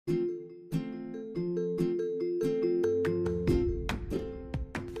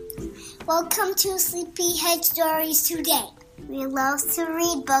Welcome to Sleepyhead Stories today. We love to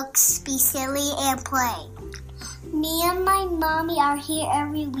read books, be silly, and play. Me and my mommy are here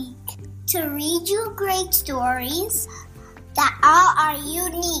every week to read you great stories that all are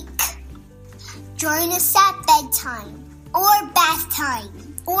unique. Join us at bedtime, or bath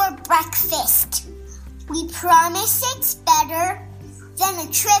time, or breakfast. We promise it's better than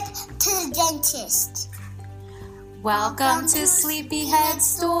a trip to the dentist. Welcome to Sleepyhead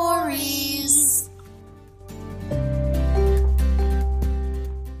Stories.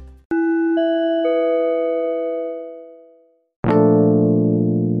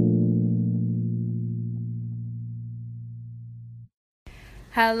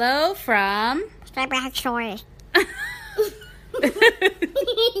 Hello from Sleepyhead Stories.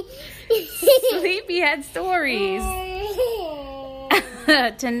 Sleepyhead Stories.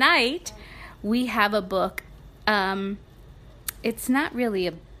 Tonight we have a book. It's not really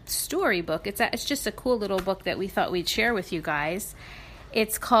a storybook. It's just a cool little book that we thought we'd share with you guys.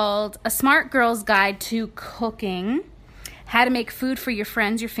 It's called A Smart Girl's Guide to Cooking: How to Make Food for Your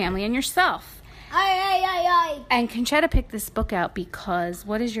Friends, Your Family, and Yourself. And Conchetta picked this book out because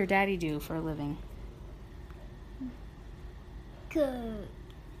what does your daddy do for a living? Good.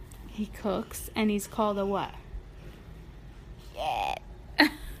 He cooks, and he's called a what?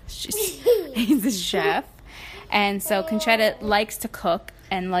 He's a chef. And so Conchetta likes to cook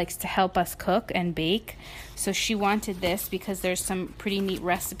and likes to help us cook and bake. So she wanted this because there's some pretty neat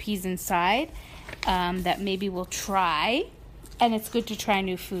recipes inside that maybe we'll try. And it's good to try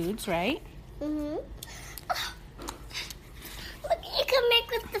new foods, right? Mm-hmm. Look, you can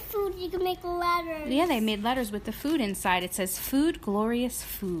make with the food. You can make letters. Yeah, they made letters with the food inside. It says, Food, Glorious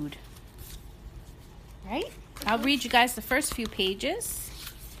Food. Right? I'll read you guys the first few pages.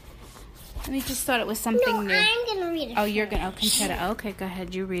 We just thought it was something new. I'm going to read it. Oh, you're going to. Oh, Conchetta. Okay, go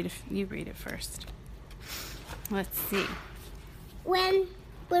ahead. You read it first. Let's see. When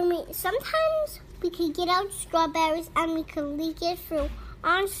we sometimes we can get out strawberries and we can leak it through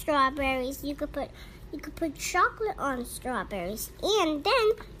on strawberries. You could put chocolate on strawberries, and then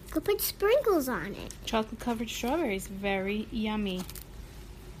you could put sprinkles on it. Chocolate covered strawberries, very yummy.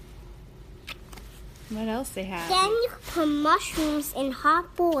 What else they have? Then you could put mushrooms in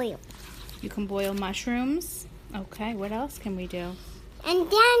hot boil. You can boil mushrooms. Okay, what else can we do? And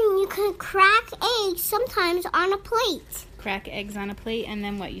then you can crack eggs sometimes on a plate. Crack eggs on a plate, and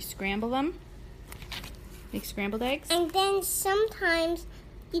then what? You scramble them? Make scrambled eggs? And then sometimes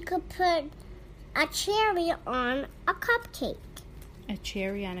you could put a cherry on a cupcake. A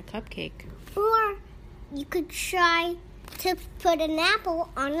cherry on a cupcake. Or you could try to put an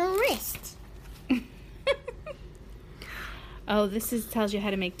apple on a wrist. Oh, tells you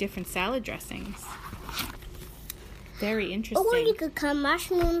how to make different salad dressings. Very interesting. Or you could cut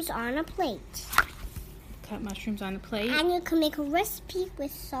mushrooms on a plate. Cut mushrooms on a plate. And you can make a recipe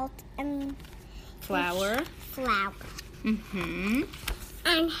with salt and flour. Mm-hmm.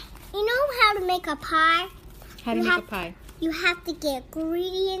 And you know how to make a pie? How to make a pie? You have to get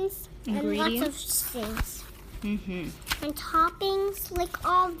ingredients and lots of things. Mm-hmm. And toppings, like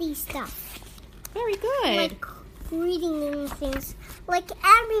all these stuff. Very good. Like reading things. Like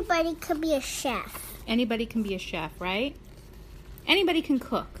everybody could be a chef. Anybody can be a chef, right? Anybody can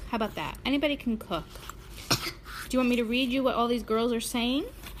cook. How about that? Anybody can cook. Do you want me to read you what all these girls are saying?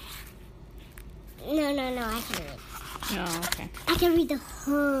 No, I can read. Oh, okay. I can read the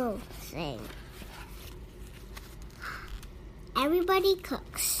whole thing. Everybody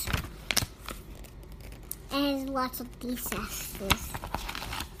cooks. And has lots of decesses.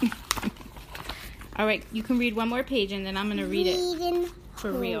 All right, you can read one more page, and then I'm going to read it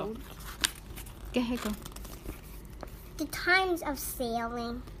for real. Go ahead, go. The times of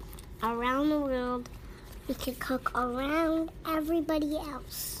sailing around the world, we could cook around everybody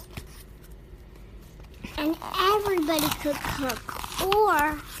else. And everybody could cook,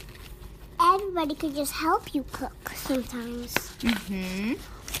 or everybody could just help you cook sometimes. Mm-hmm.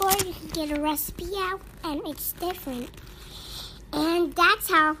 Or you could get a recipe out, and it's different. And that's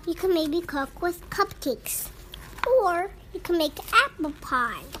how you can maybe cook with cupcakes. Or you can make apple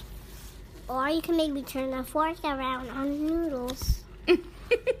pie. Or you can maybe turn the fork around on noodles.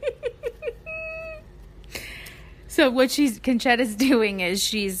 So what Conchetta's doing is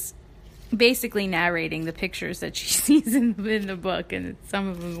she's basically narrating the pictures that she sees in the book, and some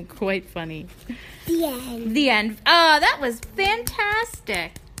of them are quite funny. The end. The end. Oh, that was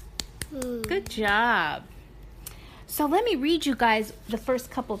fantastic. Good job. So let me read you guys the first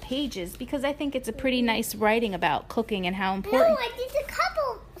couple pages because I think it's a pretty nice writing about cooking and how important. No, I did a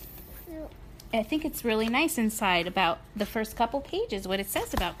couple. I think it's really nice inside about the first couple pages, what it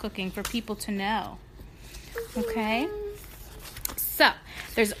says about cooking for people to know. Okay? So,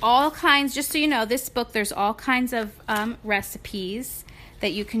 there's all kinds, just so you know, this book, there's all kinds of recipes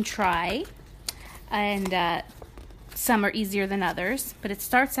that you can try. And some are easier than others. But it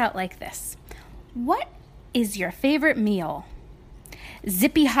starts out like this. What is your favorite meal?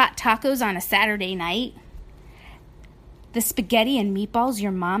 Zippy hot tacos on a Saturday night? The spaghetti and meatballs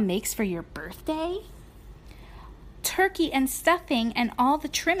your mom makes for your birthday? Turkey and stuffing and all the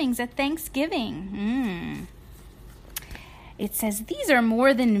trimmings at Thanksgiving? It says these are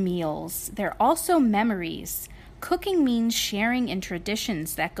more than meals. They're also memories. Cooking means sharing in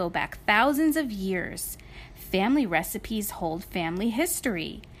traditions that go back thousands of years. Family recipes hold family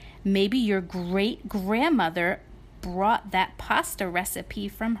history. Maybe your great-grandmother brought that pasta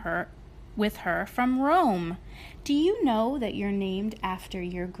recipe with her from Rome. Do you know that you're named after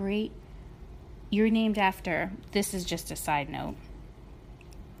this is just a side note.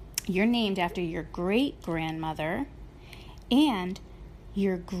 You're named after your great-grandmother and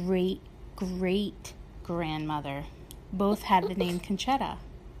your great-great-grandmother. Both had the name Conchetta.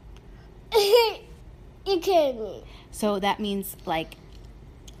 You kidding me? So that means, like,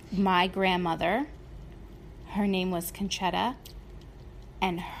 my grandmother, her name was Conchetta,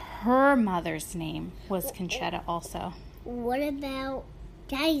 and her mother's name was Conchetta also. What about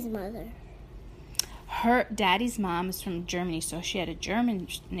Daddy's mother? Her daddy's mom is from Germany, so she had a German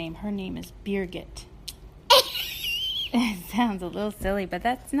name. Her name is Birgit. It sounds a little silly, but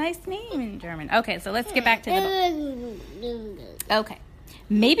that's a nice name in German. Okay, so let's get back to the book. Okay.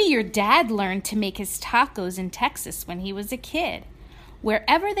 Maybe your dad learned to make his tacos in Texas when he was a kid.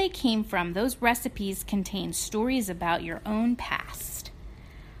 Wherever they came from, those recipes contain stories about your own past.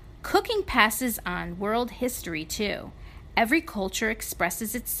 Cooking passes on world history, too. Every culture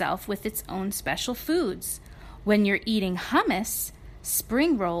expresses itself with its own special foods. When you're eating hummus,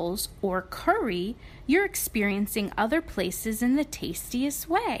 spring rolls, or curry, you're experiencing other places in the tastiest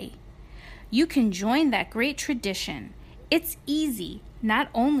way. You can join that great tradition. It's easy. Not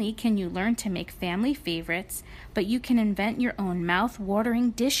only can you learn to make family favorites, but you can invent your own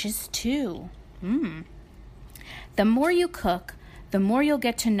mouth-watering dishes, too. The more you cook, the more you'll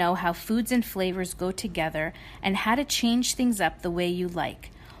get to know how foods and flavors go together and how to change things up the way you like.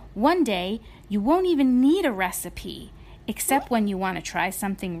 One day, you won't even need a recipe, except when you want to try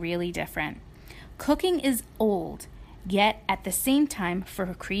something really different. Cooking is old, yet at the same time, for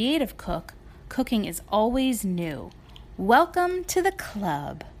a creative cook, cooking is always new. Welcome to the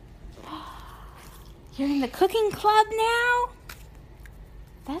club. You're in the cooking club now?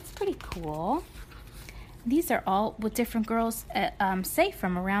 That's pretty cool. These are all what different girls say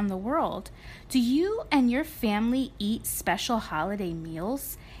from around the world. Do you and your family eat special holiday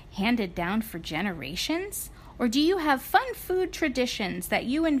meals handed down for generations? Or do you have fun food traditions that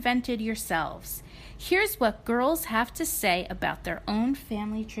you invented yourselves? Here's what girls have to say about their own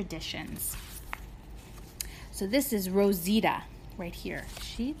family traditions. So this is Rosita right here.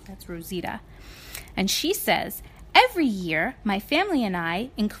 That's Rosita. And she says, every year, my family and I,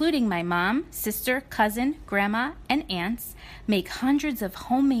 including my mom, sister, cousin, grandma, and aunts, make hundreds of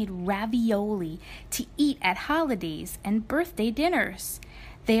homemade ravioli to eat at holidays and birthday dinners.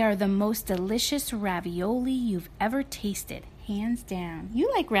 They are the most delicious ravioli you've ever tasted, hands down.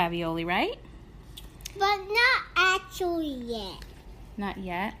 You like ravioli, right? But not actually yet. Not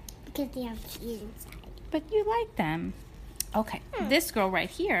yet? Because they have cheese inside. But you like them. Okay, This girl right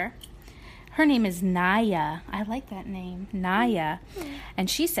here, her name is Naya. I like that name, Naya. And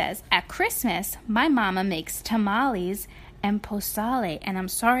she says, at Christmas, my mama makes tamales and pozole. And I'm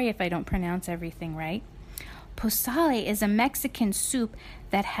sorry if I don't pronounce everything right. Pozole is a Mexican soup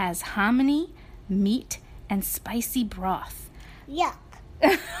that has hominy, meat, and spicy broth. Yuck.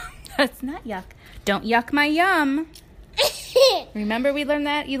 That's not yuck. Don't yuck my yum. Remember you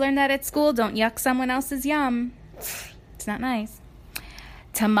learned that at school? Don't yuck someone else's yum. It's not nice.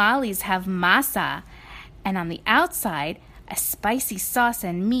 Tamales have masa, and on the outside, a spicy sauce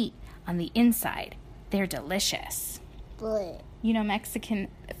and meat on the inside. They're delicious. Bleh. You know, Mexican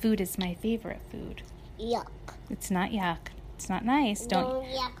food is my favorite food. Yuck. It's not yuck. It's not nice. Don't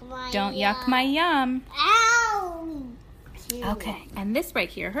yuck my Don't yum. yuck my yum. Ow! Okay, and this right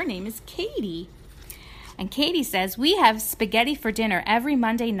here, her name is Katie. And Katie says, we have spaghetti for dinner every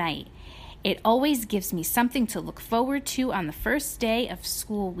Monday night. It always gives me something to look forward to on the first day of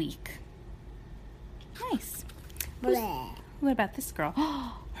school week. Nice. What about this girl?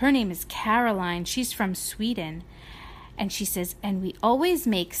 Her name is Caroline. She's from Sweden. And she says, and we always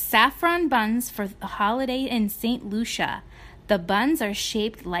make saffron buns for the holiday in St. Lucia. The buns are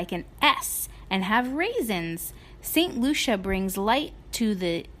shaped like an S and have raisins. St. Lucia brings light to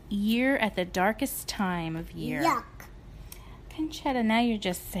the year at the darkest time of year. Yuck. Conchetta, now you're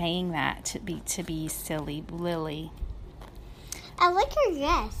just saying that to be silly, Lily. I like her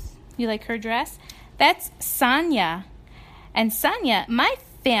dress. You like her dress? That's Sonia. And Sonia, my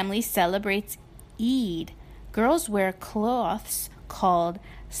family celebrates Eid. Girls wear cloths called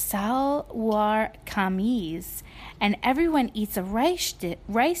salwar kameez, and everyone eats a rice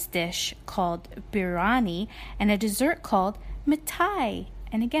dish called biryani and a dessert called mithai.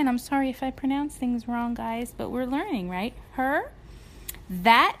 And again, I'm sorry if I pronounce things wrong, guys, but we're learning, right? Her?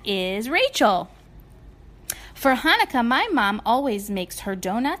 That is Rachel. For Hanukkah, my mom always makes her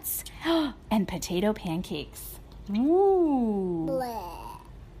donuts and potato pancakes. Ooh. Bleh.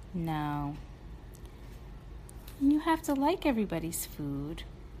 No. You have to like everybody's food.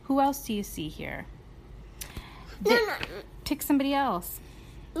 Who else do you see here? No. Pick somebody else.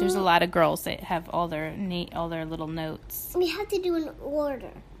 There's a lot of girls that have all their little notes. We have to do an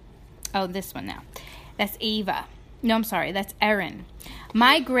order. Oh, this one now. That's Ava. No, I'm sorry. That's Erin.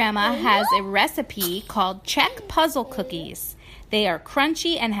 My grandma has a recipe called Czech puzzle cookies. They are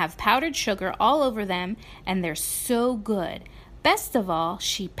crunchy and have powdered sugar all over them, and they're so good. Best of all,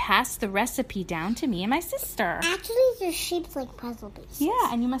 she passed the recipe down to me and my sister. Actually, they're shaped like puzzle pieces.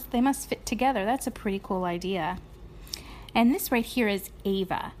 Yeah, and they must fit together. That's a pretty cool idea. And this right here is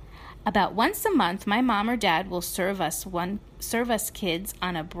Ava. About once a month, my mom or dad will serve us kids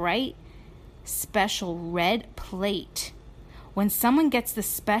on a bright, special red plate. When someone gets the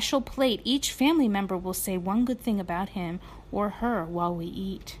special plate, each family member will say one good thing about him or her while we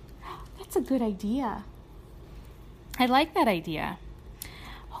eat. That's a good idea. I like that idea.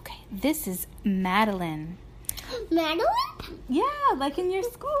 Okay, this is Madeline. Madeline? Yeah, like in your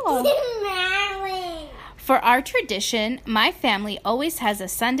school. Madeline. For our tradition, my family always has a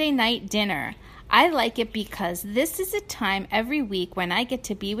Sunday night dinner. I like it because this is a time every week when I get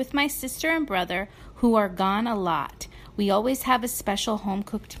to be with my sister and brother who are gone a lot. We always have a special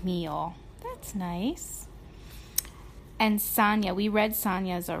home-cooked meal. That's nice. And Sonia, we read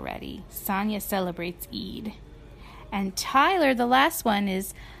Sonia's already. Sonia celebrates Eid. And Tyler, the last one,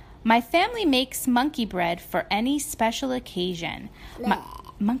 is my family makes monkey bread for any special occasion.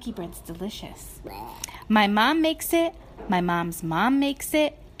 Monkey bread's delicious. My mom makes it, my mom's mom makes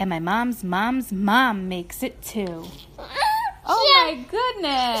it, and my mom's mom makes it too. Oh my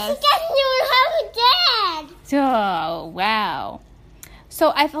goodness. She doesn't even have a dad. Oh, wow.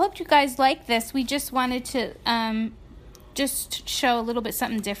 So I hope you guys like this. We just wanted to just show a little bit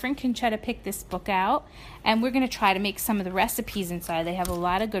something different. Conchetta picked this book out, and we're going to try to make some of the recipes inside. They have a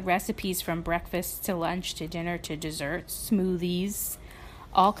lot of good recipes from breakfast to lunch to dinner to desserts, smoothies,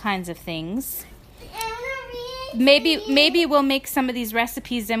 all kinds of things. Maybe we'll make some of these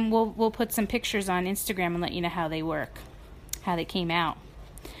recipes and we'll put some pictures on Instagram and let you know how they work, how they came out.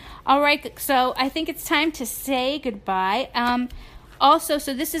 All right, so I think it's time to say goodbye. Also,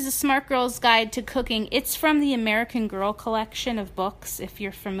 so this is a Smart Girl's Guide to Cooking. It's from the American Girl collection of books, if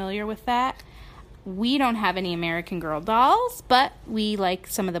you're familiar with that. We don't have any American Girl dolls, but we like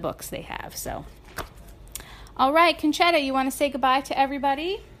some of the books they have. So, all right, Conchetta, you want to say goodbye to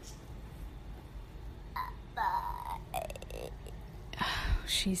everybody?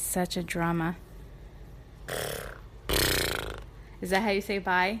 She's such a drama. Is that how you say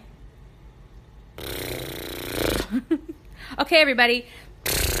bye? Okay, everybody.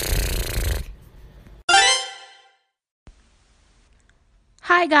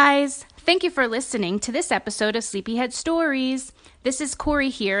 Hi, guys. Thank you for listening to this episode of Sleepyhead Stories. This is Corey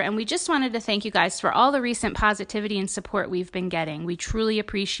here, and we just wanted to thank you guys for all the recent positivity and support we've been getting. We truly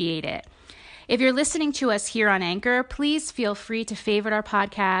appreciate it. If you're listening to us here on Anchor, please feel free to favorite our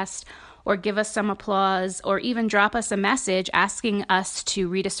podcast or give us some applause or even drop us a message asking us to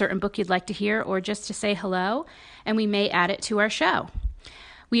read a certain book you'd like to hear or just to say hello, and we may add it to our show.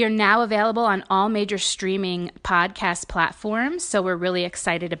 We are now available on all major streaming podcast platforms, so we're really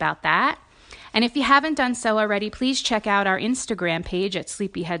excited about that. And if you haven't done so already, please check out our Instagram page at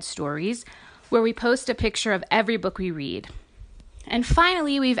Sleepyhead Stories, where we post a picture of every book we read. And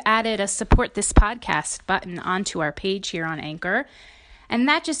finally, we've added a support this podcast button onto our page here on Anchor. And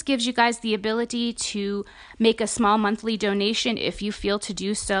that just gives you guys the ability to make a small monthly donation if you feel to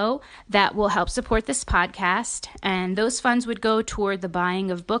do so. That will help support this podcast. And those funds would go toward the buying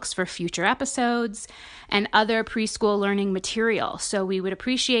of books for future episodes and other preschool learning material. So we would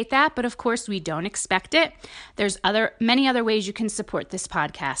appreciate that. But of course, we don't expect it. There's many other ways you can support this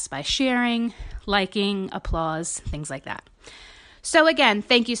podcast by sharing, liking, applause, things like that. So again,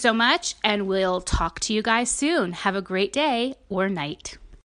 thank you so much, and we'll talk to you guys soon. Have a great day or night.